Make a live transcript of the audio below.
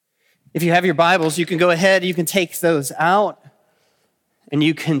If you have your Bibles, you can go ahead, you can take those out, and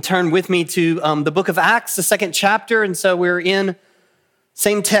you can turn with me to the book of Acts, the second chapter. And so we're in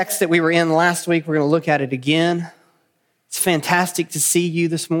same text that we were in last week. We're going to look at it again. It's fantastic to see you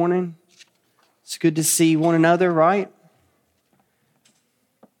this morning. It's good to see one another, right?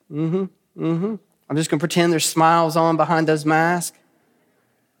 I'm just going to pretend there's smiles on behind those masks.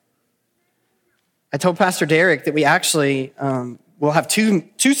 I told Pastor Derek that we actually we'll have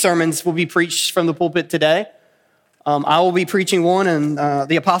two sermons will be preached from the pulpit today. I will be preaching one, and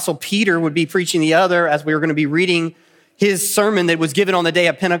the Apostle Peter would be preaching the other, as we were going to be reading his sermon that was given on the day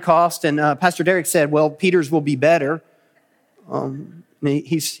of Pentecost. And Pastor Derek said, well, Peter's will be better.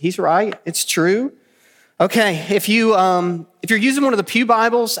 He's right. It's true. Okay, if you're using one of the Pew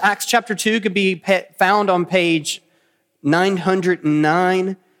Bibles, Acts chapter 2 could be found on page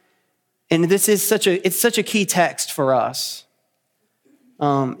 909. And this is such a key text for us.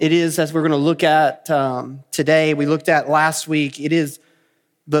 It is, as we're going to look at today, we looked at last week, it is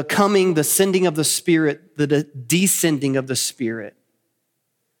the coming, the sending of the Spirit, the descending of the Spirit,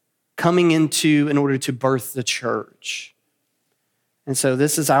 coming in order to birth the church. And so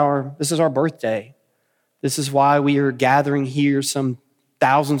this is our birthday. This is why we are gathering here some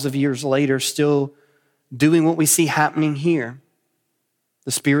thousands of years later, still doing what we see happening here.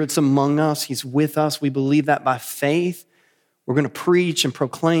 The Spirit's among us. He's with us. We believe that by faith. We're going to preach and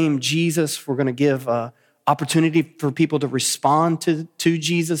proclaim Jesus. We're going to give opportunity for people to respond to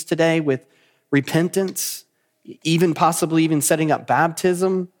Jesus today with repentance, possibly even setting up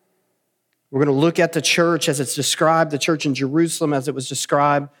baptism. We're going to look at the church as it's described, the church in Jerusalem as it was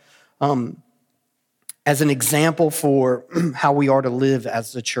described, as an example for how we are to live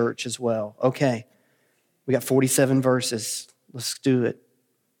as the church as well. Okay, we got 47 verses. Let's do it.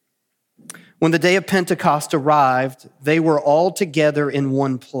 When the day of Pentecost arrived, they were all together in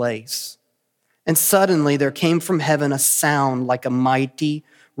one place. And suddenly there came from heaven a sound like a mighty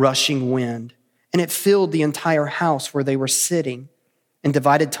rushing wind, and it filled the entire house where they were sitting. And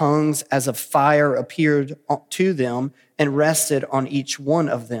divided tongues as of fire appeared to them and rested on each one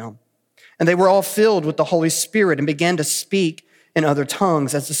of them. And they were all filled with the Holy Spirit and began to speak in other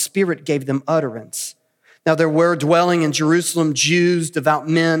tongues as the Spirit gave them utterance. Now there were dwelling in Jerusalem Jews, devout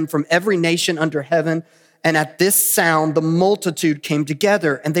men from every nation under heaven. And at this sound, the multitude came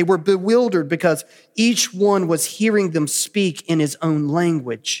together, and they were bewildered because each one was hearing them speak in his own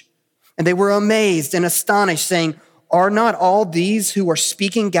language. And they were amazed and astonished, saying, are not all these who are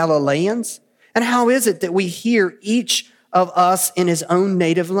speaking Galileans? And how is it that we hear each of us in his own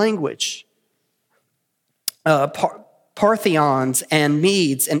native language? Parthians and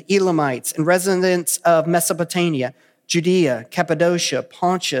Medes and Elamites and residents of Mesopotamia, Judea, Cappadocia,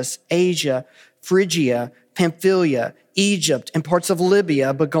 Pontus, Asia, Phrygia, Pamphylia, Egypt, and parts of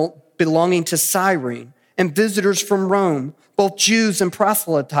Libya belonging to Cyrene, and visitors from Rome, both Jews and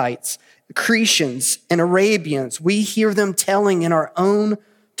proselytes, Cretians and Arabians, we hear them telling in our own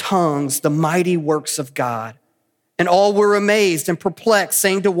tongues the mighty works of God. And all were amazed and perplexed,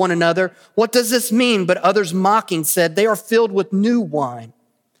 saying to one another, what does this mean? But others mocking said, they are filled with new wine.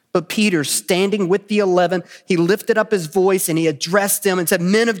 But Peter, standing with the 11, he lifted up his voice and he addressed them and said,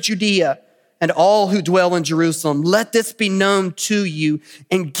 men of Judea and all who dwell in Jerusalem, let this be known to you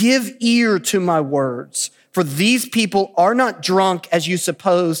and give ear to my words. For these people are not drunk as you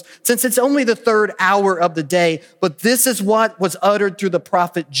suppose, since it's only the third hour of the day. But this is what was uttered through the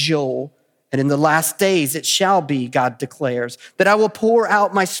prophet Joel. And in the last days it shall be, God declares, that I will pour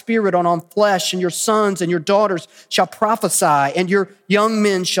out my Spirit on all flesh, and your sons and your daughters shall prophesy, and your young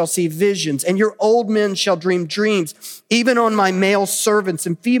men shall see visions, and your old men shall dream dreams. Even on my male servants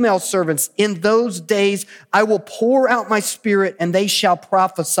and female servants, in those days I will pour out my Spirit, and they shall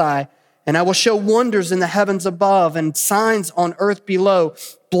prophesy. And I will show wonders in the heavens above and signs on earth below,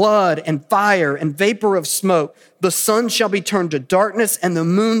 blood and fire and vapor of smoke. The sun shall be turned to darkness and the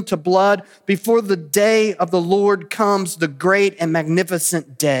moon to blood before the day of the Lord comes, the great and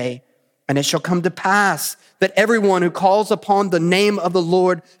magnificent day. And it shall come to pass that everyone who calls upon the name of the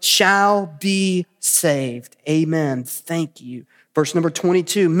Lord shall be saved. Amen. Thank you. Verse number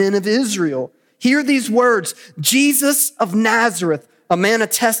 22, men of Israel, hear these words. Jesus of Nazareth, a man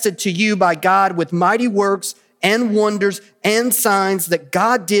attested to you by God with mighty works and wonders and signs that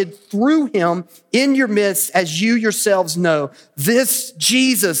God did through him in your midst, as you yourselves know. This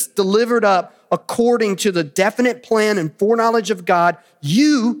Jesus delivered up according to the definite plan and foreknowledge of God,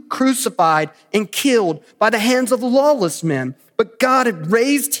 you crucified and killed by the hands of lawless men. But God had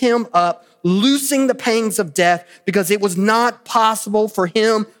raised him up, loosing the pangs of death, because it was not possible for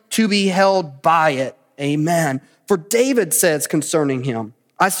him to be held by it. Amen. For David says concerning him,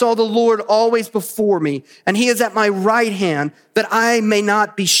 I saw the Lord always before me, and he is at my right hand, that I may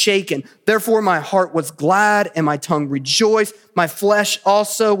not be shaken. Therefore my heart was glad and my tongue rejoiced. My flesh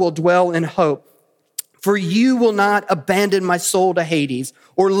also will dwell in hope. For you will not abandon my soul to Hades,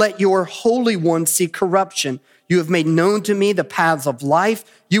 or let your Holy One see corruption. You have made known to me the paths of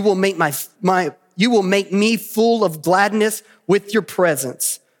life. You will make you will make me full of gladness with your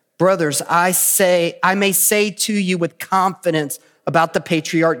presence. Brothers, I may say to you with confidence about the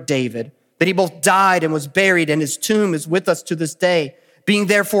patriarch David, that he both died and was buried, and his tomb is with us to this day. Being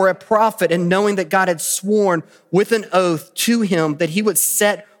therefore a prophet, and knowing that God had sworn with an oath to him that he would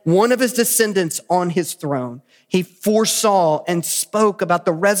set one of his descendants on his throne, he foresaw and spoke about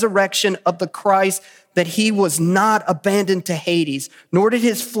the resurrection of the Christ, that he was not abandoned to Hades, nor did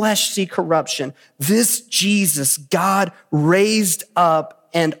his flesh see corruption. This Jesus God raised up,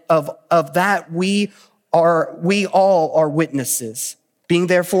 and of that we all are witnesses. Being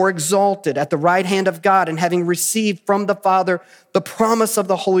therefore exalted at the right hand of God, and having received from the Father the promise of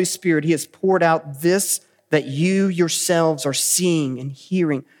the Holy Spirit, he has poured out this that you yourselves are seeing and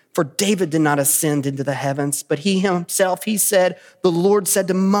hearing. For David did not ascend into the heavens, but he himself, he said, the Lord said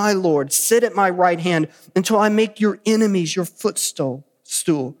to my Lord, sit at my right hand until I make your enemies your footstool.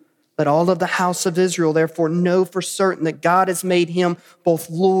 Let all of the house of Israel therefore know for certain that God has made him both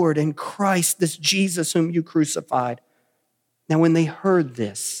Lord and Christ, this Jesus whom you crucified. Now, when they heard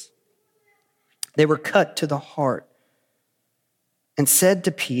this, they were cut to the heart and said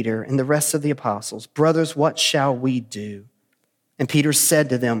to Peter and the rest of the apostles, brothers, what shall we do? And Peter said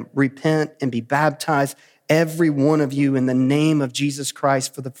to them, repent and be baptized, every one of you, in the name of Jesus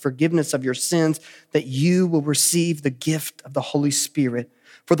Christ for the forgiveness of your sins, that you will receive the gift of the Holy Spirit.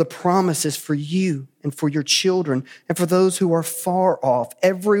 For the promise is for you and for your children and for those who are far off,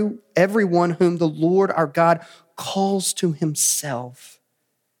 everyone whom the Lord our God calls to himself.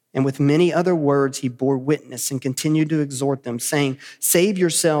 And with many other words, he bore witness and continued to exhort them, saying, save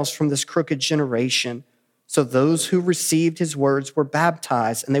yourselves from this crooked generation. So those who received his words were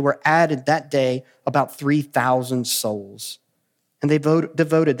baptized, and they were added that day about 3,000 souls. And they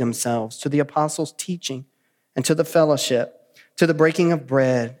devoted themselves to the apostles' teaching and to the fellowship, to the breaking of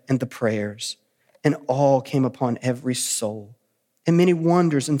bread and the prayers. And all came upon every soul. And many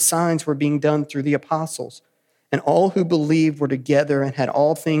wonders and signs were being done through the apostles. And all who believed were together and had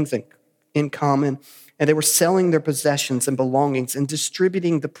all things in common. And they were selling their possessions and belongings and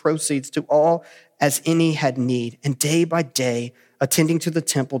distributing the proceeds to all as any had need. And day by day, attending to the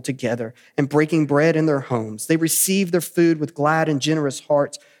temple together and breaking bread in their homes, they received their food with glad and generous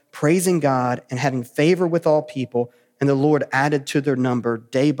hearts, praising God and having favor with all people. And the Lord added to their number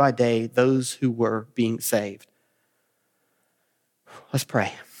day by day those who were being saved. Let's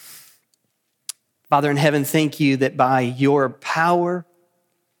pray. Father in heaven, thank you that by your power,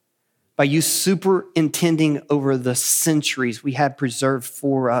 by you superintending over the centuries, we have preserved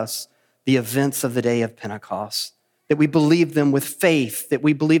for us the events of the day of Pentecost, that we believe them with faith, that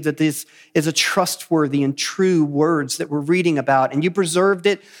we believe that this is a trustworthy and true words that we're reading about, and you preserved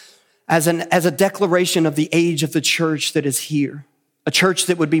it as a declaration of the age of the church that is here, a church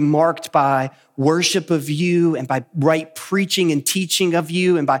that would be marked by worship of you and by right preaching and teaching of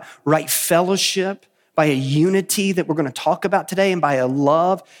you and by right fellowship, by a unity that we're going to talk about today, and by a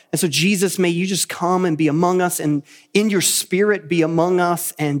love. And so Jesus, may you just come and be among us, and in your spirit be among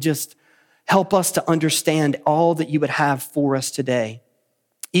us, and just help us to understand all that you would have for us today.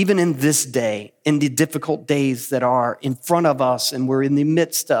 Even in this day, in the difficult days that are in front of us and we're in the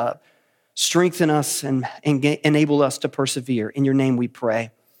midst of, strengthen us and enable us to persevere. In your name we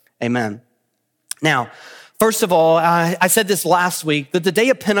pray, amen. Now, first of all, I said this last week, that the day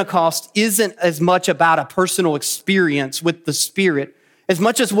of Pentecost isn't as much about a personal experience with the Spirit as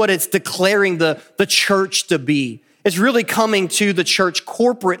much as what it's declaring the church to be. It's really coming to the church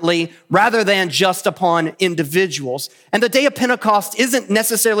corporately rather than just upon individuals. And the day of Pentecost isn't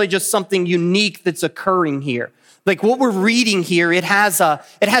necessarily just something unique that's occurring here. Like what we're reading here, it has a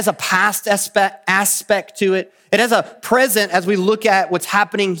past aspect to it. It has a present as we look at what's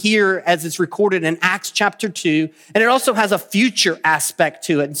happening here as it's recorded in Acts chapter 2. And it also has a future aspect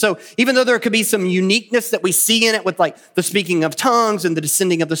to it. And so even though there could be some uniqueness that we see in it with like the speaking of tongues and the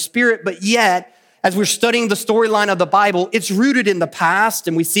descending of the Spirit, but yet as we're studying the storyline of the Bible, it's rooted in the past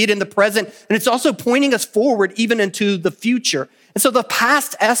and we see it in the present. And it's also pointing us forward even into the future. And so the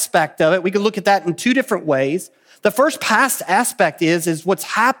past aspect of it, we can look at that in two different ways. The first past aspect is what's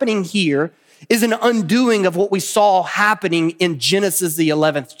happening here is an undoing of what we saw happening in Genesis, the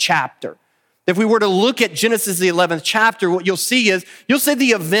 11th chapter. If we were to look at Genesis, the 11th chapter, what you'll see is, you'll see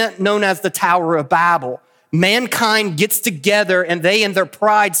the event known as the Tower of Babel. mankind gets together and they in their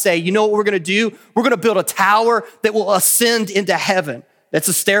pride say, you know what we're gonna do? We're gonna build a tower that will ascend into heaven. That's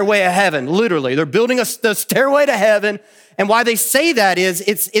a stairway of heaven, literally. They're building the stairway to heaven. And why they say that is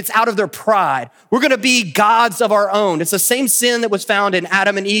it's out of their pride. We're gonna be gods of our own. It's the same sin that was found in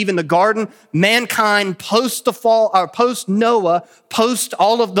Adam and Eve in the garden. Mankind post the fall, or post Noah, post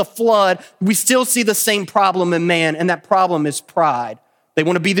all of the flood, we still see the same problem in man, and that problem is pride. They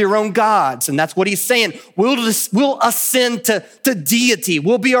want to be their own gods. And that's what he's saying. We'll ascend to deity.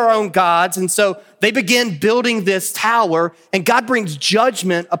 We'll be our own gods. And so they begin building this tower, and God brings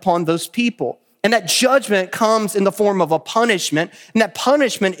judgment upon those people. And that judgment comes in the form of a punishment. And that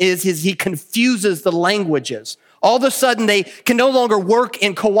punishment is he confuses the languages. All of a sudden, they can no longer work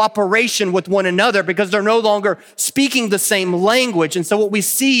in cooperation with one another because they're no longer speaking the same language. And so what we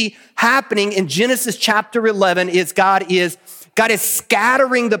see happening in Genesis chapter 11 is God is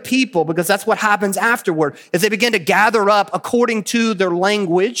scattering the people, because that's what happens afterward, as they begin to gather up according to their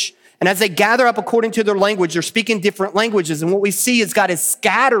language. And as they gather up according to their language, they're speaking different languages. And what we see is God is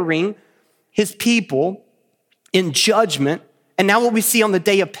scattering his people in judgment. And now what we see on the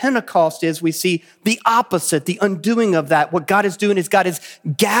day of Pentecost is we see the opposite, the undoing of that. What God is doing is God is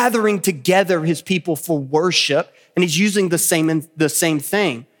gathering together his people for worship, and he's using the same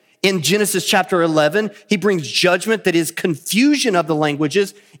thing. In Genesis chapter 11, he brings judgment that is confusion of the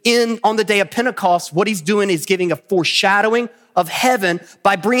languages. On the day of Pentecost, what he's doing is giving a foreshadowing of heaven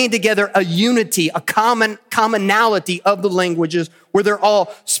by bringing together a unity, a commonality of the languages, where they're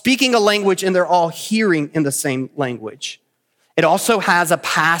all speaking a language and they're all hearing in the same language. It also has a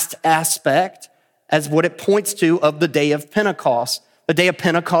past aspect as what it points to of the day of Pentecost. The day of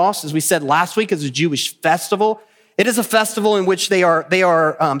Pentecost, as we said last week, is a Jewish festival. It is a festival in which they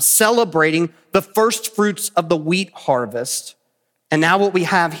are celebrating the first fruits of the wheat harvest. And now what we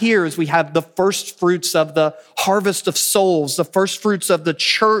have here is we have the first fruits of the harvest of souls, the first fruits of the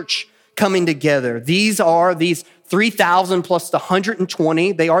church coming together. These 3,000 plus the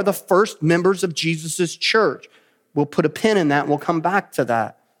 120. They are the first members of Jesus's church. We'll put a pin in that and we'll come back to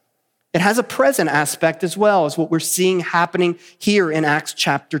that. It has a present aspect as well, as what we're seeing happening here in Acts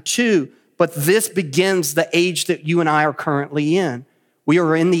chapter 2. But this begins the age that you and I are currently in. We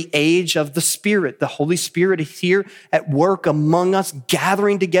are in the age of the Spirit. The Holy Spirit is here at work among us,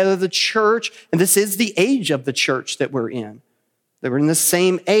 gathering together the church. And this is the age of the church that we're in. That we're in the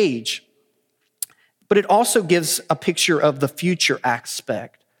same age. But it also gives a picture of the future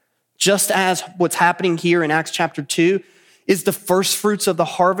aspect. Just as what's happening here in Acts chapter 2 is the first fruits of the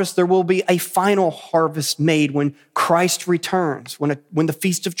harvest, there will be a final harvest made when Christ returns, when the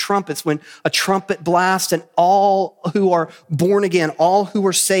Feast of Trumpets, when a trumpet blasts, and all who are born again, all who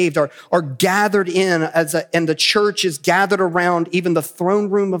are saved are gathered in, and the church is gathered around even the throne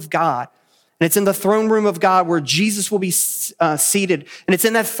room of God. And it's in the throne room of God where Jesus will be seated. And it's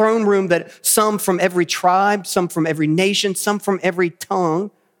in that throne room that some from every tribe, some from every nation, some from every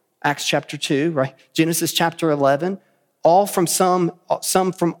tongue, Acts chapter 2, right? Genesis chapter 11, all from some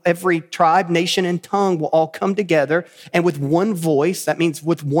from every tribe, nation, and tongue will all come together, and with one voice, that means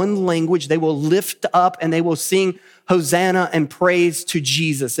with one language, they will lift up and they will sing Hosanna and praise to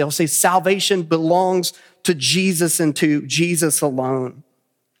Jesus. They'll say salvation belongs to Jesus and to Jesus alone.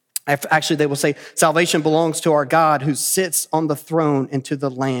 Actually, they will say salvation belongs to our God who sits on the throne and to the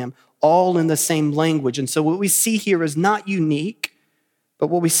Lamb, all in the same language. And so what we see here is not unique, but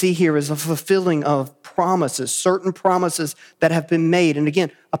what we see here is a fulfilling of promises, certain promises that have been made. And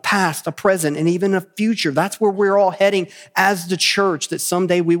again, a past, a present, and even a future. That's where we're all heading as the church, that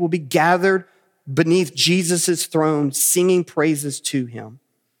someday we will be gathered beneath Jesus' throne, singing praises to him.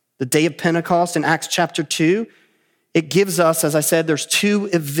 The day of Pentecost in Acts chapter 2, it gives us, as I said, there's two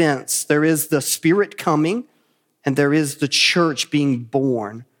events. There is the Spirit coming, and there is the church being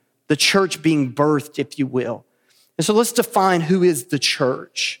born, the church being birthed, if you will. And so let's define who is the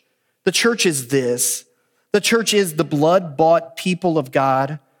church. The church is this. The church is the blood-bought people of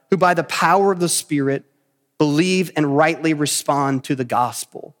God who by the power of the Spirit believe and rightly respond to the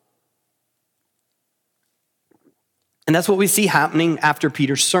gospel. And that's what we see happening after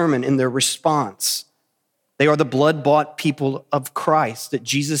Peter's sermon in their response. They are the blood-bought people of Christ, that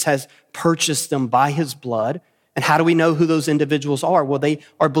Jesus has purchased them by his blood. And how do we know who those individuals are? Well, they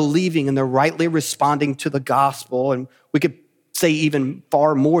are believing and they're rightly responding to the gospel. And we could say even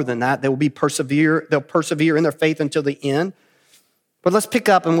far more than that. They'll persevere in their faith until the end. But let's pick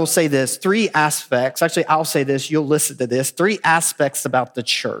up and we'll say this. 3 aspects. Actually, I'll say this. You'll listen to this. 3 aspects about the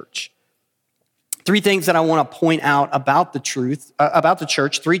church. 3 things that I want to point out about the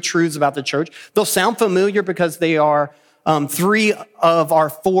church. 3 truths about the church. They'll sound familiar because they are three of our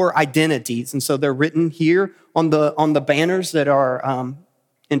four identities. And so they're written here on the banners that are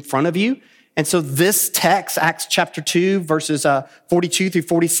in front of you. And so this text, Acts chapter 2, verses 42 through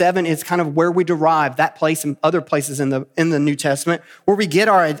 47, is kind of where we derive that place and other places in the New Testament where we get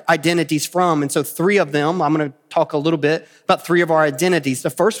our identities from. And so three of them, I'm going to talk a little bit about three of our identities. The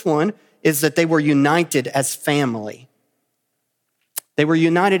first one is that they were united as family. They were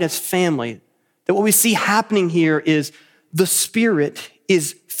united as family. That what we see happening here is the Spirit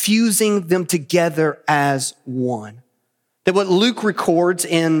is fusing them together as one. That what Luke records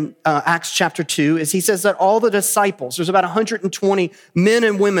in Acts chapter 2 is he says that all the disciples, there's about 120 men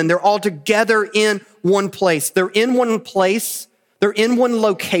and women, they're all together in one place. They're in one place, they're in one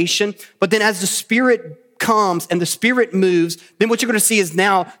location, but then as the Spirit comes and the Spirit moves, then what you're going to see is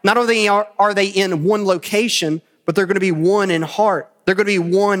now, not only are they in one location, but they're going to be one in heart. They're going to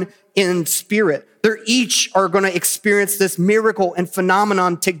be one in spirit. They're each are going to experience this miracle and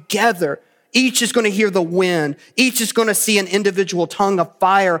phenomenon together. Each is going to hear the wind. Each is going to see an individual tongue of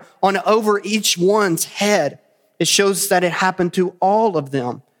fire on over each one's head. It shows that it happened to all of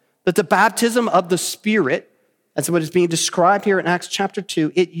them. That the baptism of the Spirit, that's what is being described here in Acts chapter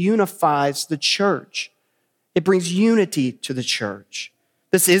 2, it unifies the church. It brings unity to the church.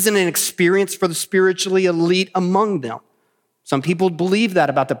 This isn't an experience for the spiritually elite among them. Some people believe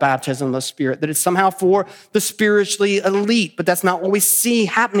that about the baptism of the Spirit, that it's somehow for the spiritually elite, but that's not what we see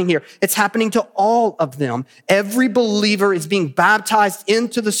happening here. It's happening to all of them. Every believer is being baptized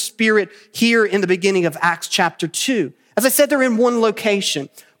into the Spirit here in the beginning of Acts chapter 2. As I said, they're in one location.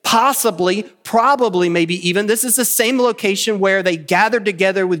 Possibly, probably, maybe even, this is the same location where they gathered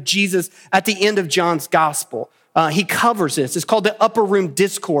together with Jesus at the end of John's gospel. He covers this. It's called the Upper Room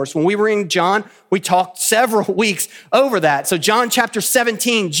Discourse. When we were in John, we talked several weeks over that. So John chapter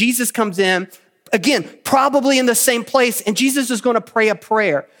 17, Jesus comes in, again, probably in the same place, and Jesus is going to pray a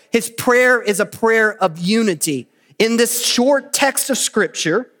prayer. His prayer is a prayer of unity. In this short text of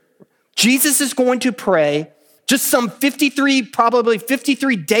Scripture, Jesus is going to pray. Just some 53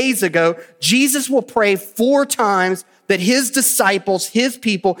 days ago, Jesus will pray 4 times that his disciples, his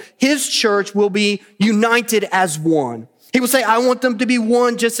people, his church will be united as one. He will say, I want them to be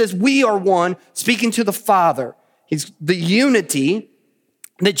one just as we are one, speaking to the Father. The unity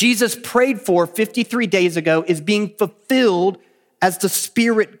that Jesus prayed for 53 days ago is being fulfilled as the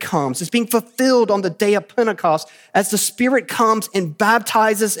Spirit comes. It's being fulfilled on the day of Pentecost as the Spirit comes and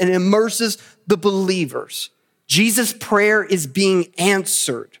baptizes and immerses the believers. Jesus' prayer is being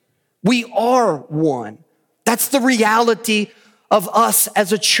answered. We are one. That's the reality of us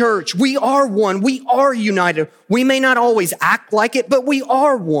as a church. We are one. We are united. We may not always act like it, but we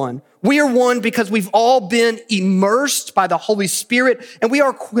are one. We are one because we've all been immersed by the Holy Spirit, and we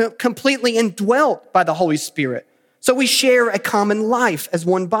are completely indwelt by the Holy Spirit. So we share a common life as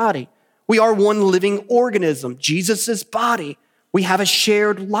one body. We are one living organism, Jesus' body. We have a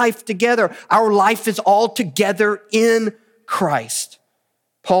shared life together. Our life is all together in Christ.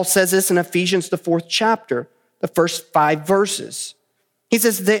 Paul says this in Ephesians, the 4th chapter, the first 5 verses. He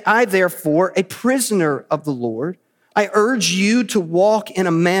says, I therefore, a prisoner of the Lord, I urge you to walk in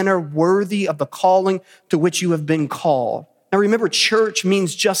a manner worthy of the calling to which you have been called. Now remember, church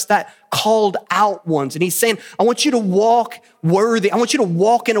means just that, called out ones. And he's saying, I want you to walk worthy. I want you to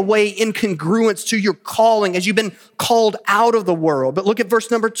walk in a way in congruence to your calling as you've been called out of the world. But look at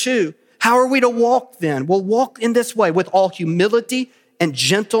verse number 2. How are we to walk then? We'll walk in this way with all humility and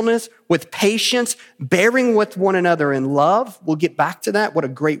gentleness, with patience, bearing with one another in love. We'll get back to that. What a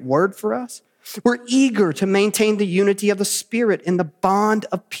great word for us. We're eager to maintain the unity of the Spirit in the bond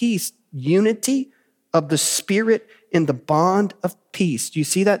of peace. Unity of the Spirit in the bond of peace. Do you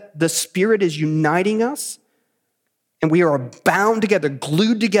see that? The Spirit is uniting us, and we are bound together,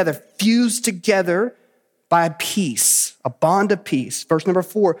 glued together, fused together by peace, a bond of peace. Verse number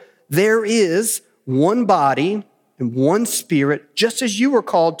 4, there is one body and one Spirit, just as you were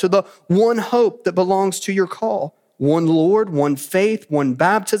called to the one hope that belongs to your call. One Lord, one faith, one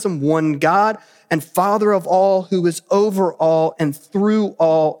baptism, one God and Father of all, who is over all and through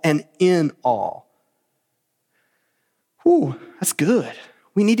all and in all. Whew, that's good.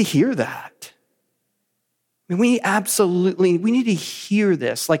 We need to hear that. I mean, we need to hear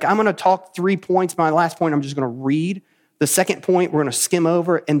this. Like, I'm going to talk 3 points. My last point, I'm just going to read. The second point, we're going to skim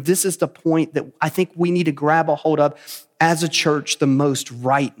over. And this is the point that I think we need to grab a hold of as a church the most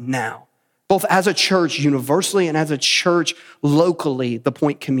right now. Both as a church universally and as a church locally, the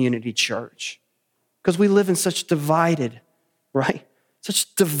Point Community Church. Because we live in such divided, right?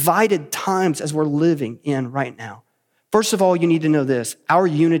 Such divided times as we're living in right now. First of all, you need to know this. Our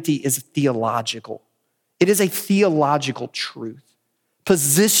unity is theological. It is a theological truth.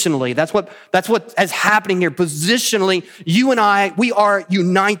 Positionally, that's what is happening here. Positionally, you and I, we are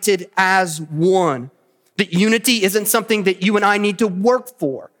united as one. That unity isn't something that you and I need to work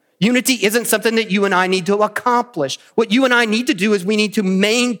for. Unity isn't something that you and I need to accomplish. What you and I need to do is we need to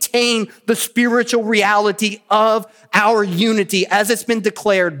maintain the spiritual reality of our unity as it's been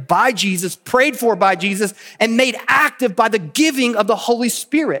declared by Jesus, prayed for by Jesus, and made active by the giving of the Holy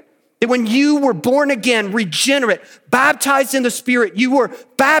Spirit. That when you were born again, regenerate, baptized in the Spirit, you were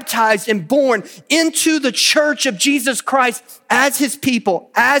baptized and born into the church of Jesus Christ as his people,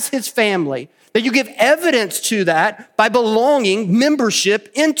 as his family. That you give evidence to that by belonging,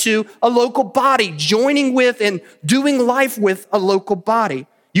 membership into a local body, joining with and doing life with a local body.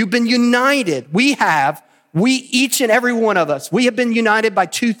 You've been united. We, each and every one of us, we have been united by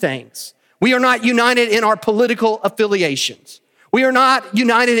two things. We are not united in our political affiliations. We are not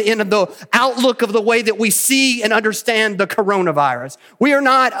united in the outlook of the way that we see and understand the coronavirus. We are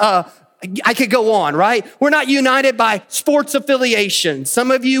not I could go on, right? We're not united by sports affiliations. Some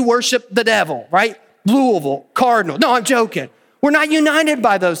of you worship the devil, right? Louisville, Cardinal. No, I'm joking. We're not united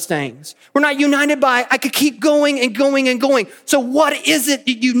by those things. We're not united by, I could keep going and going and going. So what is it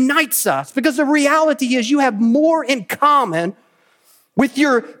that unites us? Because the reality is you have more in common with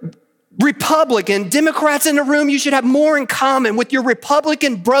your Republican, Democrats in the room, you should have more in common with your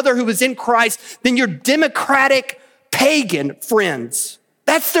Republican brother who is in Christ than your Democratic pagan friends.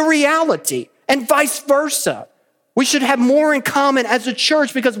 That's the reality, and vice versa. We should have more in common as a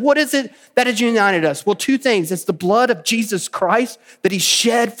church because what is it that has united us? Well, two things. It's the blood of Jesus Christ that he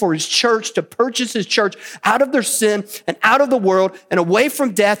shed for his church to purchase his church out of their sin and out of the world and away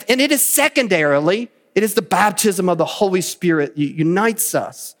from death. And it is secondarily, it is the baptism of the Holy Spirit that unites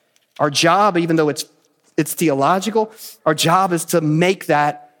us. Our job, even though it's theological, our job is to make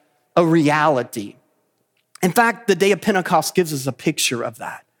that a reality. In fact, the day of Pentecost gives us a picture of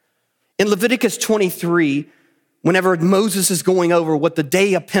that. In Leviticus 23, whenever Moses is going over what the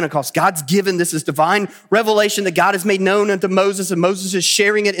day of Pentecost, God's given this is divine revelation that God has made known unto Moses, and Moses is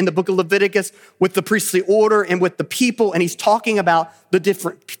sharing it in the book of Leviticus with the priestly order and with the people, and he's talking about the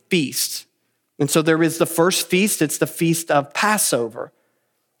different feasts. And so there is the first feast, it's the feast of Passover.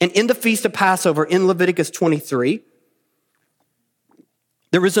 And in the feast of Passover, in Leviticus 23,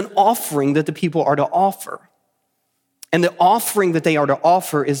 there is an offering that the people are to offer. And the offering that they are to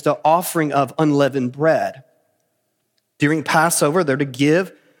offer is the offering of unleavened bread. During Passover, they're to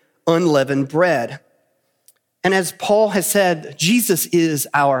give unleavened bread. And as Paul has said, Jesus is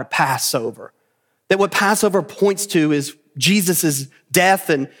our Passover. That what Passover points to is Jesus' death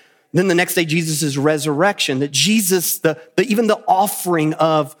and then the next day, Jesus' resurrection. That Jesus, even the offering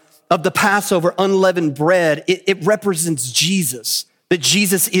of the Passover unleavened bread, it represents Jesus. That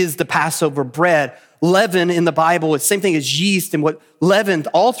Jesus is the Passover bread. Leaven in the Bible is the same thing as yeast, and what leaven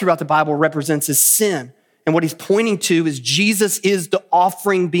all throughout the Bible represents is sin. And what he's pointing to is Jesus is the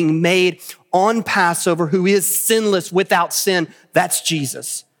offering being made on Passover, who is sinless without sin. That's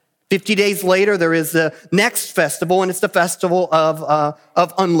Jesus. 50 days later, there is the next festival, and it's the festival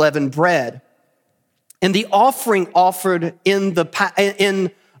of unleavened bread. And the offering offered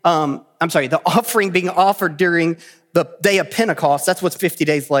the offering being offered during the day of Pentecost, that's what's 50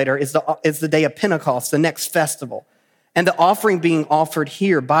 days later, is the day of Pentecost, the next festival. And the offering being offered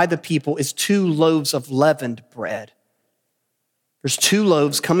here by the people is 2 loaves of leavened bread. There's 2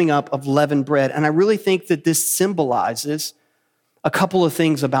 loaves coming up of leavened bread. And I really think that this symbolizes a couple of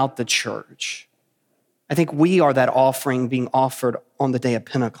things about the church. I think we are that offering being offered on the day of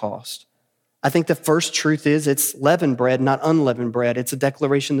Pentecost. I think the first truth is it's leavened bread, not unleavened bread. It's a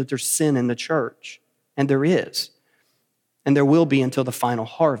declaration that there's sin in the church, and there is. And there will be until the final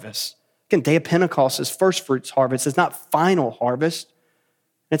harvest. Again, day of Pentecost is first fruits harvest. It's not final harvest.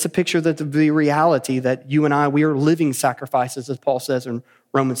 It's a picture that the reality that you and I, we are living sacrifices, as Paul says in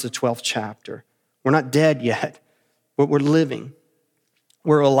Romans, the 12th chapter. We're not dead yet, but we're living.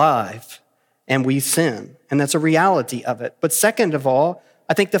 We're alive, and we sin. And that's a reality of it. But second of all,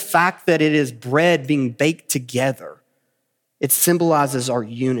 I think the fact that it is bread being baked together, it symbolizes our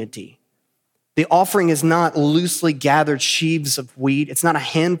unity. The offering is not loosely gathered sheaves of wheat. It's not a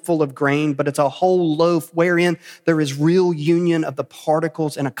handful of grain, but it's a whole loaf wherein there is real union of the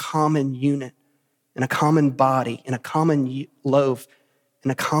particles in a common unit, in a common body, in a common loaf,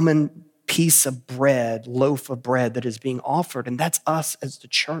 in a common piece of bread, loaf of bread that is being offered. And that's us as the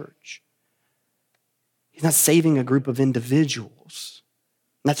church. He's not saving a group of individuals.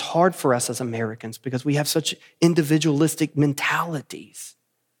 And that's hard for us as Americans because we have such individualistic mentalities.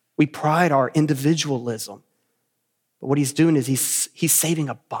 We pride our individualism. But what he's doing is he's saving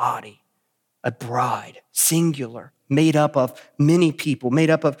a body. a bride, singular, made up of many people, made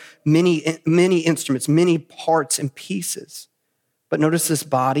up of many instruments, many parts and pieces. But notice this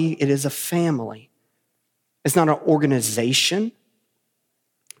body, it is a family. It's not an organization,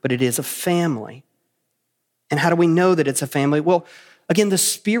 but it is a family. And how do we know that it's a family? Well, again, the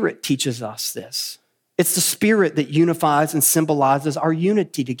Spirit teaches us this. It's the Spirit that unifies and symbolizes our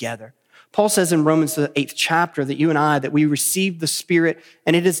unity together. Paul says in Romans, the 8th chapter, that you and I, that we receive the Spirit,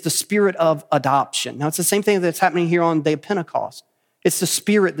 and it is the Spirit of adoption. Now, it's the same thing that's happening here on the day of Pentecost. It's the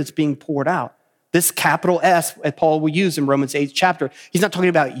Spirit that's being poured out. This capital S, as Paul will use in Romans 8th chapter, he's not talking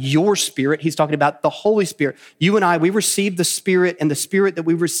about your spirit, he's talking about the Holy Spirit. You and I, we receive the Spirit, and the Spirit that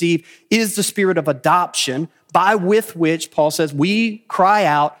we receive is the Spirit of adoption, by with which, Paul says, we cry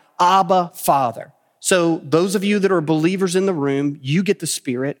out, Abba, Father. So those of you that are believers in the room, you get the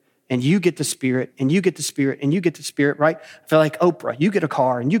Spirit, and you get the Spirit, and you get the Spirit, and you get the Spirit, right? I feel like Oprah, you get a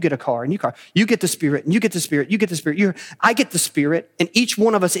car, and you get a car, and you get the Spirit, and you get the Spirit, you get the Spirit. I get the Spirit, and each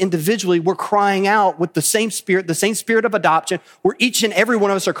one of us individually, we're crying out with the same Spirit of adoption, where each and every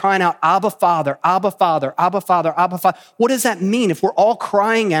one of us are crying out, Abba, Father, Abba, Father, Abba, Father, Abba, Father. What does that mean if we're all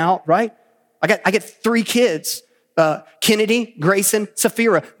crying out, right? I get 3 kids, Kennedy, Grayson,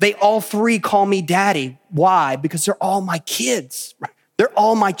 Sapphira. They all 3 call me daddy. Why? Because they're all my kids, right? They're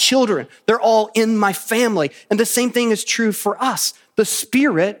all my children. They're all in my family. And the same thing is true for us. The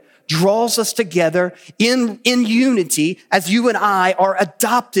Spirit draws us together in unity as you and I are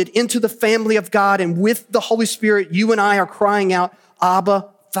adopted into the family of God. And with the Holy Spirit, you and I are crying out, Abba,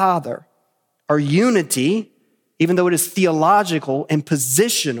 Father. Our unity, even though it is theological and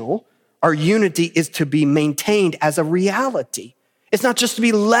positional, our unity is to be maintained as a reality. It's not just to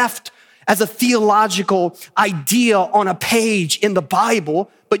be left as a theological idea on a page in the Bible,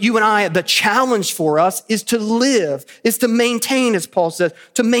 but you and I, the challenge for us is to live, is to maintain, as Paul says,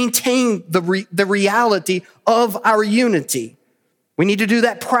 to maintain the reality of our unity. We need to do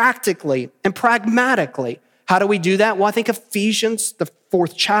that practically and pragmatically. How do we do that? Well, I think Ephesians, the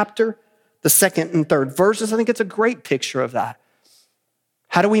 4th chapter, the 2nd and 3rd verses, I think it's a great picture of that.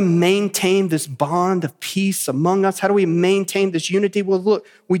 How do we maintain this bond of peace among us? How do we maintain this unity? Well, look,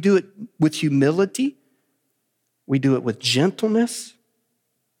 we do it with humility. We do it with gentleness.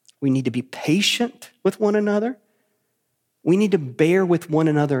 We need to be patient with one another. We need to bear with one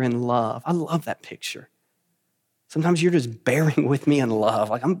another in love. I love that picture. Sometimes you're just bearing with me in love.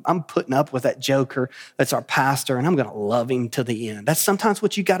 Like I'm putting up with that joker that's our pastor, and I'm going to love him to the end. That's sometimes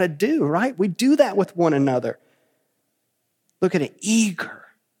what you got to do, right? We do that with one another. Look at it, eager.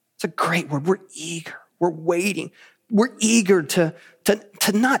 It's a great word. We're eager. We're waiting. We're eager to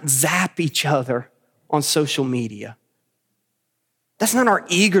not zap each other on social media. That's not our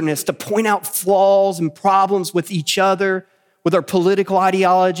eagerness to point out flaws and problems with each other, with our political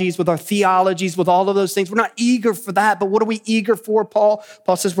ideologies, with our theologies, with all of those things. We're not eager for that, but what are we eager for, Paul?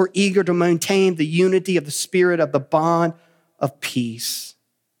 Paul says we're eager to maintain the unity of the Spirit of the bond of peace.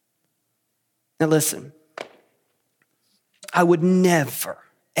 Now listen, I would never,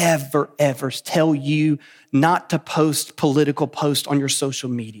 ever tell you not to post political posts on your social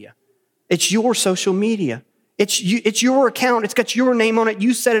media. It's your social media. It's your account. It's got your name on it.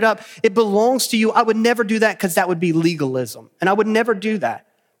 You set it up. It belongs to you. I would never do that because that would be legalism. And I would never do that.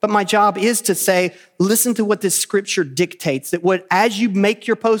 But my job is to say, listen to what this scripture dictates, that as you make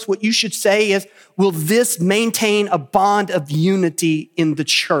your post, what you should say is, will this maintain a bond of unity in the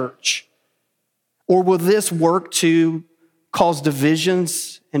church? Or will this work to cause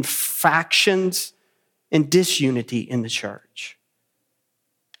divisions and factions and disunity in the church?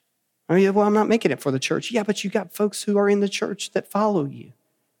 Oh yeah, well, I'm not making it for the church. Yeah, but you got folks who are in the church that follow you.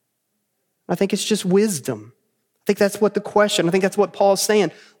 I think it's just wisdom. I think that's what the question, I think that's what Paul is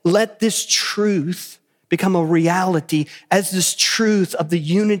saying. Let this truth become a reality as this truth of the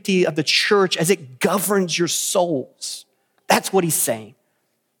unity of the church as it governs your souls. That's what he's saying.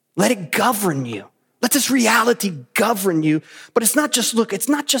 Let it govern you. Let this reality govern you. But it's not just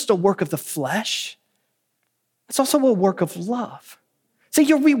a work of the flesh. It's also a work of love. So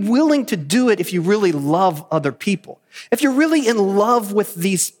you'll be willing to do it if you really love other people. If you're really in love with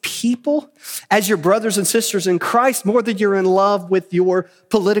these people as your brothers and sisters in Christ, more than you're in love with your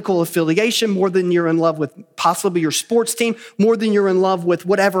political affiliation, more than you're in love with possibly your sports team, more than you're in love with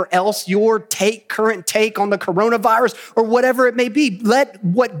whatever else, your current take on the coronavirus or whatever it may be. Let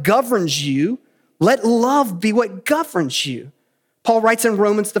what governs you, let love be what governs you. Paul writes in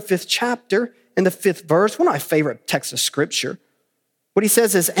Romans, the 5th chapter, in the 5th verse, one of my favorite texts of scripture. What he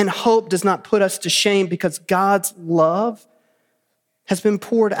says is, and hope does not put us to shame because God's love has been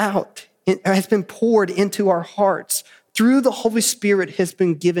poured into our hearts through the Holy Spirit has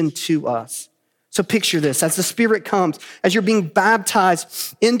been given to us. So picture this, as the Spirit comes, as you're being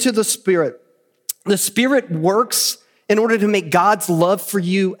baptized into the Spirit works in order to make God's love for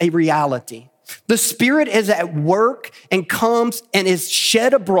you a reality. The Spirit is at work and comes and is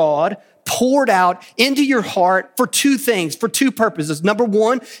shed abroad, poured out into your heart for two things, for two purposes. Number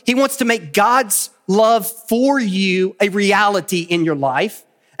one, he wants to make God's love for you a reality in your life.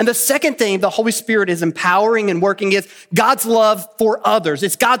 And the second thing the Holy Spirit is empowering and working is God's love for others.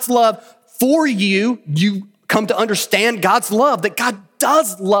 It's God's love for you. You come to understand God's love, that God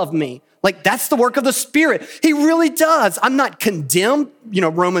does love me. Like, that's the work of the Spirit. He really does. I'm not condemned.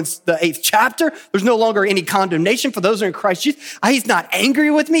 Romans, the 8th chapter, there's no longer any condemnation for those who are in Christ Jesus. He's not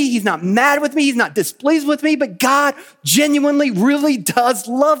angry with me. He's not mad with me. He's not displeased with me, but God genuinely really does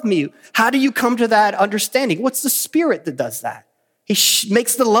love me. How do you come to that understanding? What's the Spirit that does that? He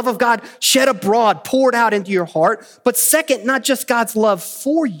makes the love of God shed abroad, poured out into your heart. But second, not just God's love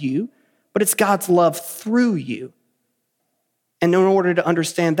for you, but it's God's love through you. And in order to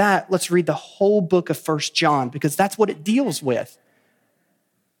understand that, let's read the whole book of 1 John, because that's what it deals with.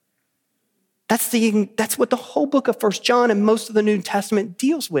 That's what the whole book of 1 John and most of the New Testament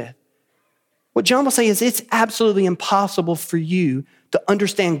deals with. What John will say is it's absolutely impossible for you to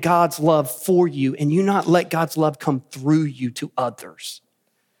understand God's love for you and you not let God's love come through you to others.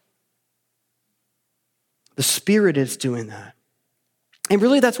 The Spirit is doing that. And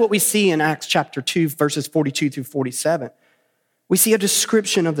really that's what we see in Acts chapter 2, verses 42 through 47. We see a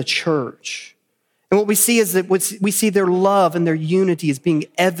description of the church. And what we see is that we see their love and their unity is being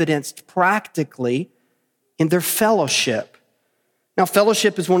evidenced practically in their fellowship. Now,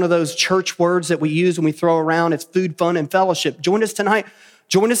 fellowship is one of those church words that we use and we throw around. It's food, fun, and fellowship. Join us tonight.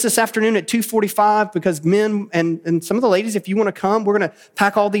 Join us this afternoon at 2:45 because men and some of the ladies, if you want to come, we're going to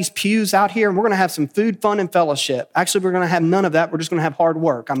pack all these pews out here and we're going to have some food, fun, and fellowship. Actually, we're going to have none of that. We're just going to have hard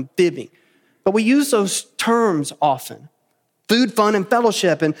work. I'm fibbing. But we use those terms often. Food, fun, and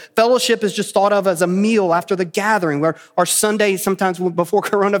fellowship. And fellowship is just thought of as a meal after the gathering, where our Sundays, sometimes before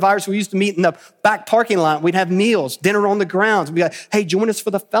coronavirus, we used to meet in the back parking lot. We'd have meals, dinner on the grounds. We'd be like, hey, join us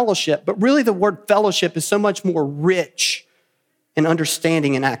for the fellowship. But really the word fellowship is so much more rich in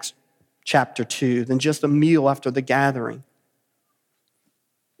understanding in Acts chapter 2 than just a meal after the gathering.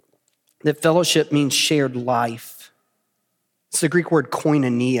 That fellowship means shared life. It's the Greek word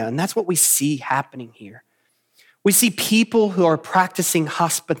koinonia, and that's what we see happening here. We see people who are practicing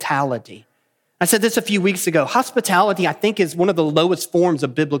hospitality. I said this a few weeks ago. Hospitality, I think, is one of the lowest forms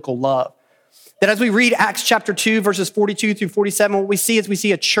of biblical love. That as we read Acts chapter 2, verses 42 through 47, what we see is we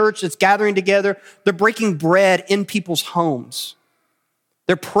see a church that's gathering together. They're breaking bread in people's homes.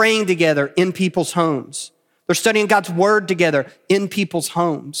 They're praying together in people's homes. They're studying God's word together in people's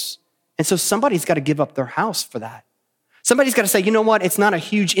homes. And so somebody's got to give up their house for that. Somebody's got to say, you know what? It's not a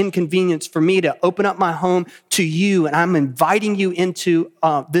huge inconvenience for me to open up my home to you, and I'm inviting you into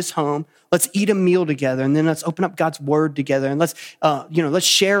this home. Let's eat a meal together, and then let's open up God's word together, and let's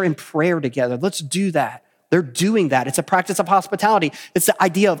share in prayer together. Let's do that. They're doing that. It's a practice of hospitality. It's the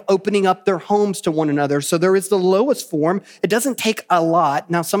idea of opening up their homes to one another. So there is the lowest form. It doesn't take a lot.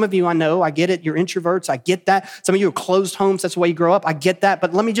 Now, some of you, I know, I get it. You're introverts. I get that. Some of you are closed homes. That's the way you grow up. I get that.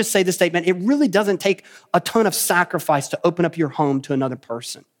 But let me just say this statement. It really doesn't take a ton of sacrifice to open up your home to another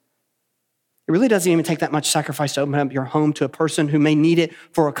person. It really doesn't even take that much sacrifice to open up your home to a person who may need it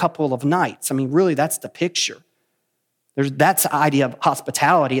for a couple of nights. I mean, really, that's the picture. That's the idea of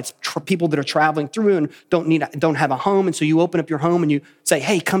hospitality. It's people that are traveling through and don't have a home. And so you open up your home and you say,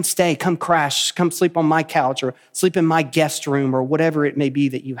 hey, come stay, come crash, come sleep on my couch or sleep in my guest room or whatever it may be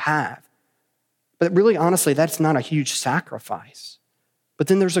that you have. But really, honestly, that's not a huge sacrifice. But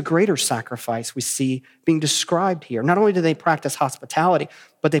then there's a greater sacrifice we see being described here. Not only do they practice hospitality,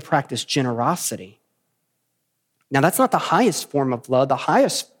 but they practice generosity. Now, that's not the highest form of love. The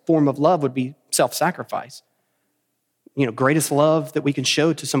highest form of love would be self-sacrifice. Greatest love that we can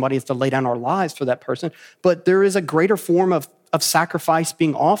show to somebody is to lay down our lives for that person. But there is a greater form of sacrifice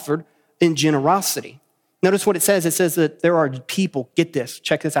being offered in generosity. Notice what it says. It says that there are people, get this,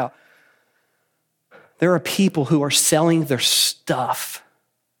 check this out. There are people who are selling their stuff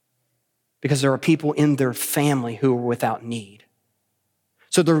because there are people in their family who are without need.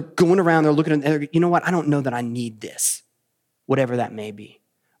 So they're going around, they're looking at, you know what? I don't know that I need this, whatever that may be.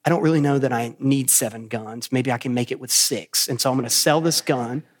 I don't really know that I need 7 guns. Maybe I can make it with 6. And so I'm going to sell this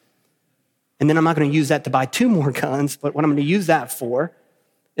gun. And then I'm not going to use that to buy 2 more guns. But what I'm going to use that for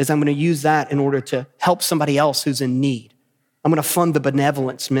is I'm going to use that in order to help somebody else who's in need. I'm going to fund the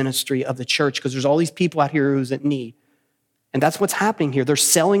benevolence ministry of the church because there's all these people out here who's in need. And that's what's happening here. They're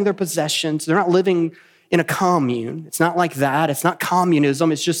selling their possessions. They're not living in a commune. It's not like that. It's not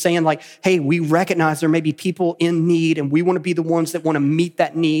communism. It's just saying like, hey, we recognize there may be people in need and we want to be the ones that want to meet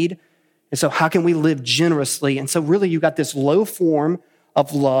that need. And so how can we live generously? And so really you got this low form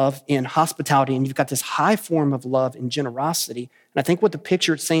of love in hospitality and you've got this high form of love in generosity. And I think what the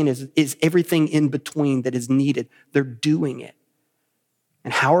picture it's saying is everything in between that is needed. They're doing it.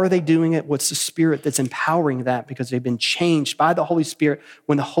 And how are they doing it? What's the Spirit that's empowering that? Because they've been changed by the Holy Spirit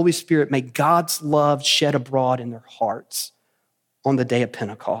when the Holy Spirit made God's love shed abroad in their hearts on the day of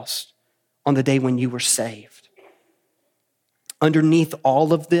Pentecost, on the day when you were saved. Underneath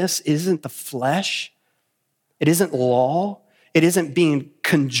all of this isn't the flesh. It isn't law. It isn't being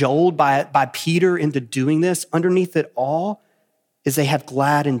cajoled by Peter into doing this. Underneath it all is they have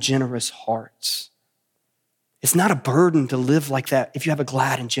glad and generous hearts. It's not a burden to live like that if you have a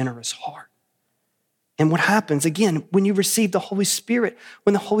glad and generous heart. And what happens, again, when you receive the Holy Spirit,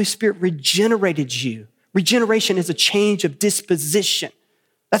 when the Holy Spirit regenerated you, regeneration is a change of disposition.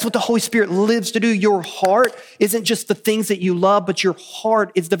 That's what the Holy Spirit lives to do. Your heart isn't just the things that you love, but your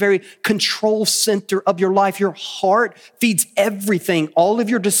heart is the very control center of your life. Your heart feeds everything. All of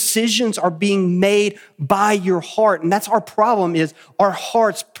your decisions are being made by your heart. And that's our problem is our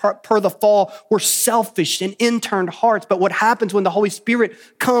hearts, per the fall, we're selfish and interned hearts. But what happens when the Holy Spirit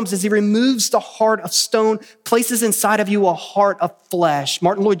comes is he removes the heart of stone, places inside of you a heart of flesh.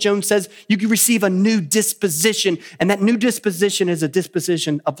 Martin Lloyd-Jones says you can receive a new disposition, and that new disposition is a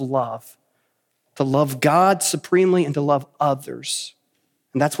disposition of love, to love God supremely and to love others.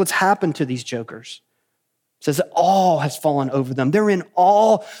 And that's what's happened to these jokers. It says that all has fallen over them. They're in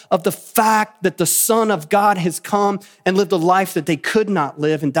awe of the fact that the Son of God has come and lived a life that they could not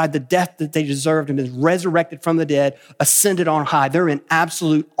live and died the death that they deserved and been resurrected from the dead, ascended on high. They're in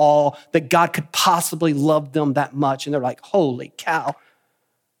absolute awe that God could possibly love them that much. And they're like, holy cow.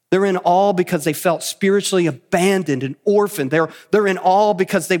 They're in awe because they felt spiritually abandoned and orphaned. They're in awe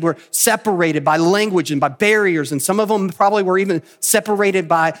because they were separated by language and by barriers. And some of them probably were even separated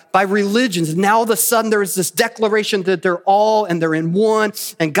by religions. And now all of a sudden there is this declaration that they're all and they're in one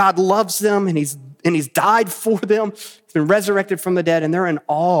and God loves them and he's died for them. He's been resurrected from the dead and they're in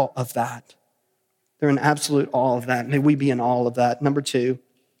awe of that. They're in absolute awe of that. May we be in awe of that. Number 2,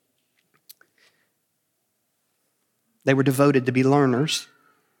 they were devoted to be learners.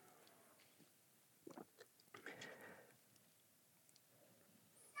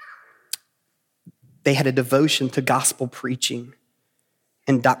 They had a devotion to gospel preaching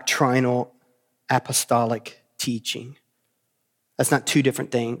and doctrinal apostolic teaching. That's not two different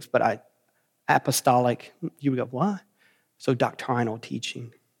things, but apostolic, you would go, what? So doctrinal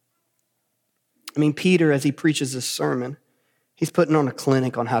teaching. I mean, Peter, as he preaches this sermon, he's putting on a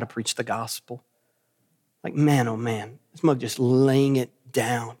clinic on how to preach the gospel. Like, man, oh man, this mug just laying it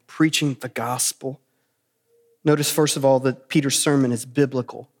down, preaching the gospel. Notice, first of all, that Peter's sermon is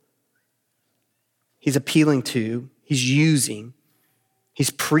biblical. He's appealing to,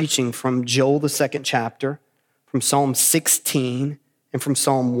 he's preaching from Joel, the 2nd chapter, from Psalm 16, and from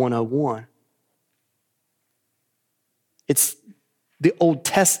Psalm 101. It's the Old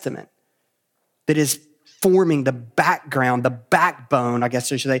Testament that is forming the background, the backbone, I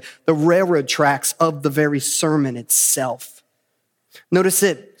guess I should say, the railroad tracks of the very sermon itself. Notice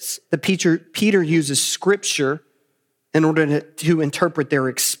that Peter uses scripture in order to interpret their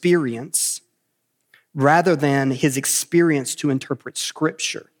experience, rather than his experience to interpret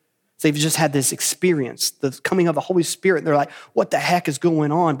scripture. So they've just had this experience, the coming of the Holy Spirit. And they're like, what the heck is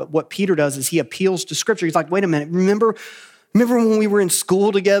going on? But what Peter does is he appeals to scripture. He's like, wait a minute, remember when we were in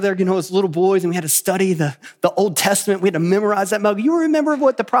school together, as little boys, and we had to study the Old Testament, we had to memorize that. You remember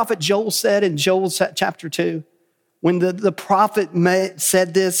what the prophet Joel said in Joel chapter 2? When the prophet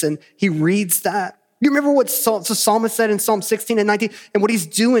said this and he reads that. You remember what the psalmist said in Psalm 16 and 19? And what he's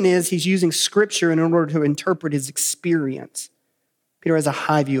doing is he's using scripture in order to interpret his experience. Peter has a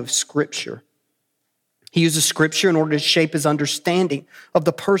high view of scripture. He uses scripture in order to shape his understanding of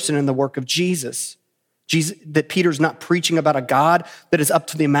the person and the work of Jesus. That Peter's not preaching about a God that is up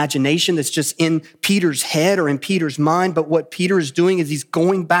to the imagination, that's just in Peter's head or in Peter's mind. But what Peter is doing is he's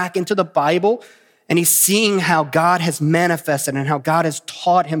going back into the Bible and he's seeing how God has manifested and how God has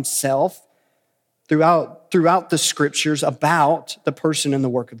taught himself throughout the scriptures about the person and the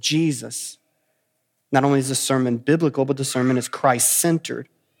work of Jesus. Not only is the sermon biblical, but the sermon is Christ-centered.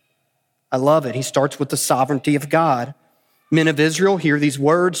 I love it. He starts with the sovereignty of God. Men of Israel, hear these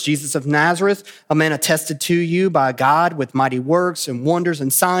words, Jesus of Nazareth, a man attested to you by God with mighty works and wonders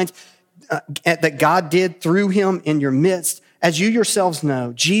and signs that God did through him in your midst. As you yourselves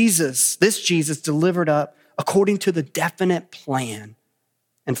know, this Jesus delivered up according to the definite plan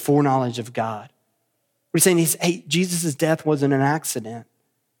and foreknowledge of God. What he's saying is, hey, Jesus' death wasn't an accident.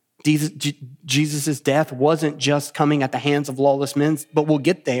 Jesus' death wasn't just coming at the hands of lawless men, but we'll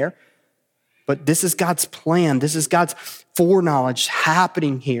get there. But this is God's plan. This is God's foreknowledge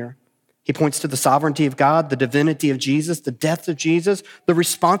happening here. He points to the sovereignty of God, the divinity of Jesus, the death of Jesus, the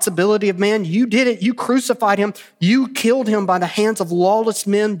responsibility of man. You did it. You crucified him. You killed him by the hands of lawless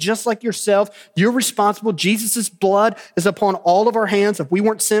men, just like yourself. You're responsible. Jesus' blood is upon all of our hands. If we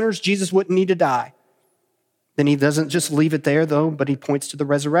weren't sinners, Jesus wouldn't need to die. Then he doesn't just leave it there, though, but he points to the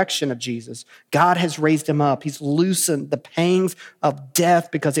resurrection of Jesus. God has raised him up. He's loosened the pangs of death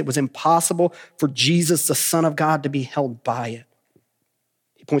because it was impossible for Jesus, the Son of God, to be held by it.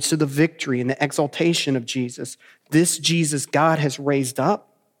 He points to the victory and the exaltation of Jesus. This Jesus God has raised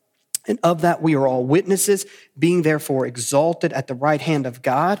up, and of that we are all witnesses, being therefore exalted at the right hand of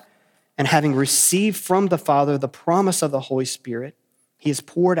God, and having received from the Father the promise of the Holy Spirit, he has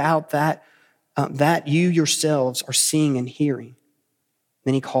poured out that you yourselves are seeing and hearing.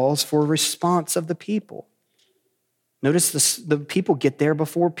 Then he calls for a response of the people. Notice the people get there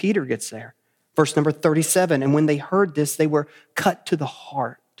before Peter gets there. Verse number 37, and when they heard this, they were cut to the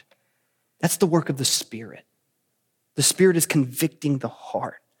heart. That's the work of the Spirit. The Spirit is convicting the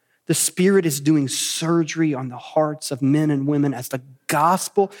heart. The Spirit is doing surgery on the hearts of men and women as the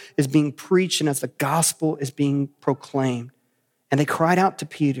gospel is being preached and as the gospel is being proclaimed. And they cried out to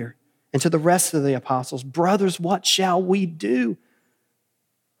Peter and to the rest of the apostles, brothers, what shall we do?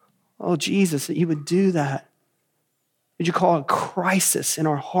 Oh, Jesus, that you would do that. Would you call a crisis in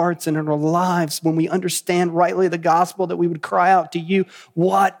our hearts and in our lives when we understand rightly the gospel, that we would cry out to you,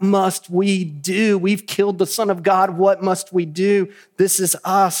 what must we do? We've killed the Son of God. What must we do? This is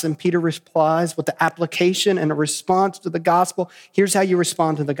us. And Peter replies with the application and a response to the gospel. Here's how you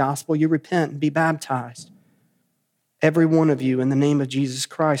respond to the gospel. You repent and be baptized, every one of you, in the name of Jesus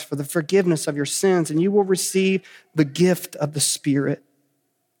Christ, for the forgiveness of your sins, and you will receive the gift of the Spirit.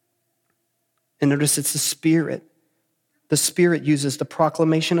 And notice it's the Spirit. The Spirit uses the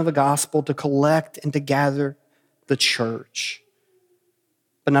proclamation of the gospel to collect and to gather the church.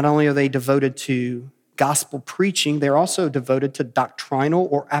 But not only are they devoted to gospel preaching, they're also devoted to doctrinal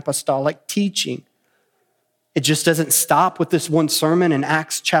or apostolic teaching. It just doesn't stop with this one sermon in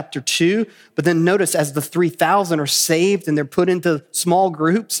Acts chapter 2. But then notice as the 3,000 are saved and they're put into small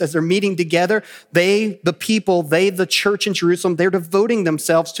groups, as they're meeting together, the church in Jerusalem, they're devoting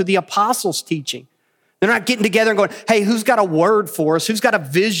themselves to the apostles' teaching. They're not getting together and going, hey, who's got a word for us? Who's got a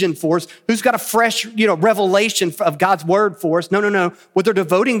vision for us? Who's got a fresh, revelation of God's word for us? No. What they're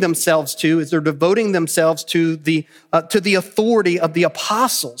devoting themselves to is they're devoting themselves to the authority of the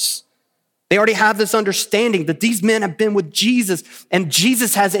apostles. They already have this understanding that these men have been with Jesus and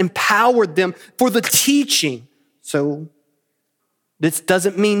Jesus has empowered them for the teaching. So this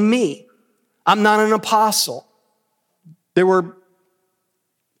doesn't mean me. I'm not an apostle. There were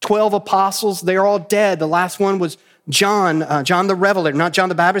 12 apostles, they're all dead. The last one was John the Revelator, not John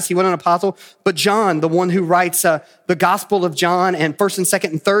the Baptist. He wasn't an apostle, but John, the one who writes the Gospel of John and 1st and 2nd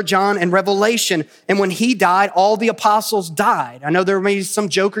and 3rd John and Revelation. And when he died, all the apostles died. I know there may be some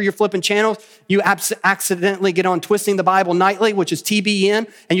joker, you're flipping channels. You accidentally get on Twisting the Bible Nightly, which is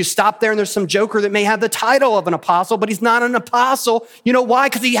TBN, and you stop there and there's some joker that may have the title of an apostle, but he's not an apostle. You know why?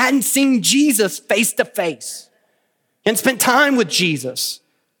 Because he hadn't seen Jesus face to face and spent time with Jesus.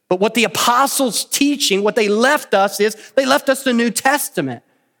 But what the apostles' teaching, what they left us is, they left us the New Testament.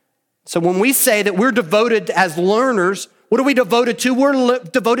 So when we say that we're devoted as learners, what are we devoted to? We're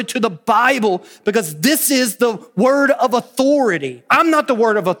devoted to the Bible because this is the word of authority. I'm not the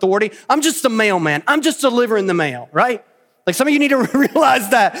word of authority. I'm just the mailman. I'm just delivering the mail, right? Like some of you need to realize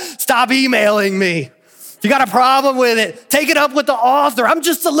that. Stop emailing me. If you got a problem with it, take it up with the author. I'm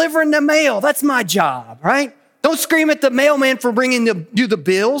just delivering the mail. That's my job, right? Don't scream at the mailman for bringing you the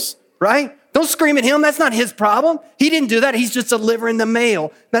bills, right? Don't scream at him. That's not his problem. He didn't do that. He's just delivering the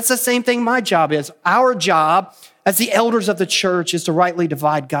mail. That's the same thing my job is. Our job as the elders of the church is to rightly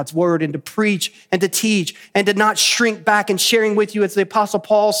divide God's word and to preach and to teach and to not shrink back and sharing with you, as the Apostle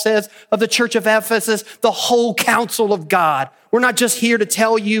Paul says of the church of Ephesus, the whole counsel of God. We're not just here to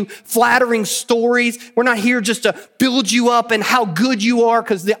tell you flattering stories. We're not here just to build you up and how good you are,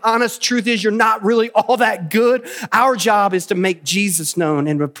 because the honest truth is you're not really all that good. Our job is to make Jesus known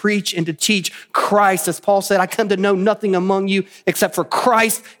and to preach and to teach Christ. As Paul said, I come to know nothing among you except for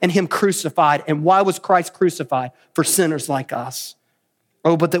Christ and him crucified. And why was Christ crucified? For sinners like us.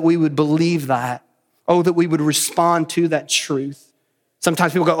 Oh, but that we would believe that. Oh, that we would respond to that truth.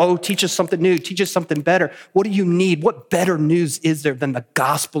 Sometimes people go, oh, teach us something new, teach us something better. What do you need? What better news is there than the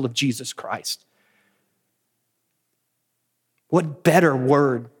gospel of Jesus Christ? What better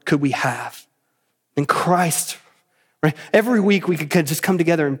word could we have in Christ, right? Every week we could just come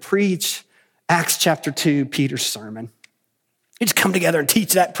together and preach Acts chapter 2, Peter's sermon. You just come together and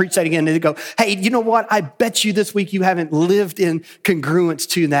teach that, preach that again, and go, hey, you know what? I bet you this week you haven't lived in congruence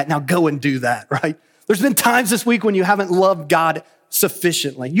to that. Now go and do that, right? There's been times this week when you haven't loved God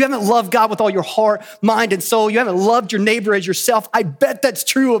sufficiently. You haven't loved God with all your heart, mind, and soul. You haven't loved your neighbor as yourself. I bet that's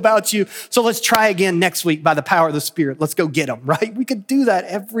true about you. So let's try again next week by the power of the Spirit. Let's go get them, right? We could do that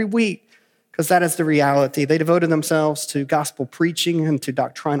every week because that is the reality. They devoted themselves to gospel preaching and to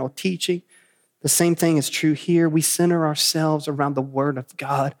doctrinal teaching. The same thing is true here. We center ourselves around the word of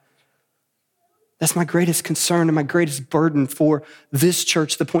God. That's my greatest concern and my greatest burden for this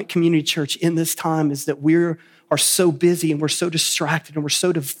church, the Point Community Church, in this time is that we are so busy and we're so distracted and we're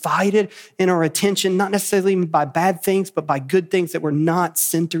so divided in our attention, not necessarily by bad things, but by good things, that we're not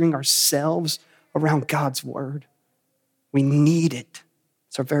centering ourselves around God's word. We need it.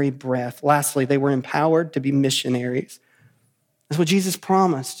 It's our very breath. Lastly, they were empowered to be missionaries. That's what Jesus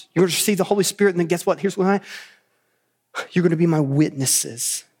promised. You're going to receive the Holy Spirit, and then guess what? Here's what you're going to be my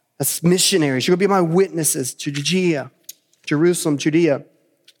witnesses. That's missionaries. You're going to be my witnesses to Judea, Jerusalem, Judea,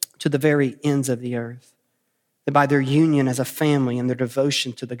 to the very ends of the earth. That by their union as a family and their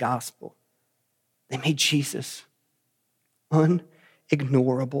devotion to the gospel, they made Jesus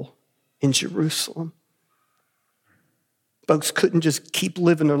unignorable in Jerusalem. Folks couldn't just keep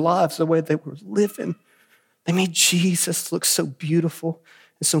living their lives the way they were living. They made Jesus look so beautiful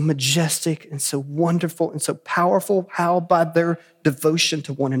and so majestic and so wonderful and so powerful. How? By their devotion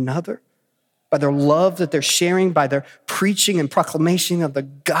to one another, by their love that they're sharing, by their preaching and proclamation of the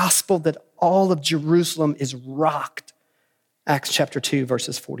gospel, that all of Jerusalem is rocked. Acts chapter 2,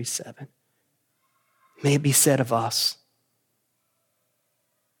 verses 47. May it be said of us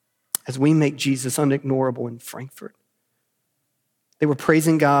as we make Jesus unignorable in Frankfurt. They were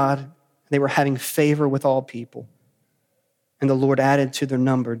praising God. They were having favor with all people. And the Lord added to their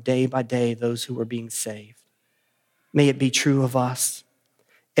number day by day those who were being saved. May it be true of us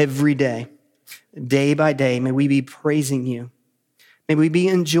every day, day by day. May we be praising you. May we be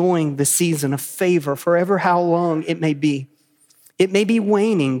enjoying the season of favor, forever how long it may be. It may be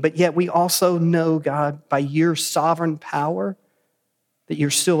waning, but yet we also know, God, by your sovereign power, that you're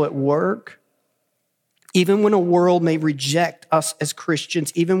still at work. Even when a world may reject us as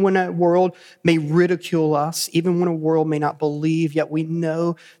Christians, even when a world may ridicule us, even when a world may not believe, yet we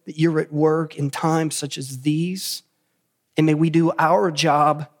know that you're at work in times such as these. And may we do our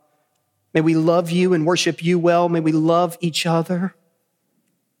job. May we love you and worship you well. May we love each other.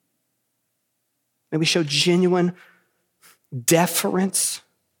 May we show genuine deference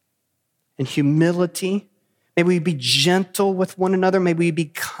and humility. May we be gentle with one another. May we be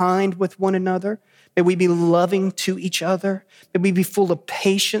kind with one another. May we be loving to each other. May we be full of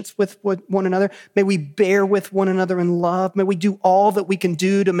patience with one another. May we bear with one another in love. May we do all that we can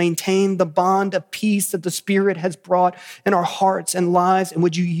do to maintain the bond of peace that the Spirit has brought in our hearts and lives. And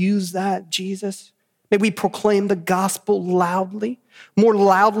would you use that, Jesus? May we proclaim the gospel loudly, more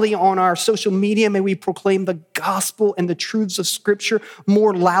loudly on our social media. May we proclaim the gospel and the truths of Scripture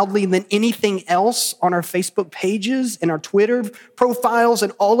more loudly than anything else on our Facebook pages and our Twitter profiles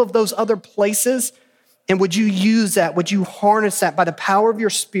and all of those other places. And would you use that? Would you harness that by the power of your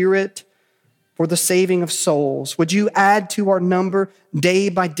Spirit for the saving of souls? Would you add to our number day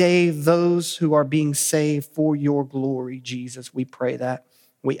by day those who are being saved for your glory, Jesus? We pray that.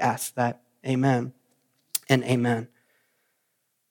 We ask that. Amen and amen.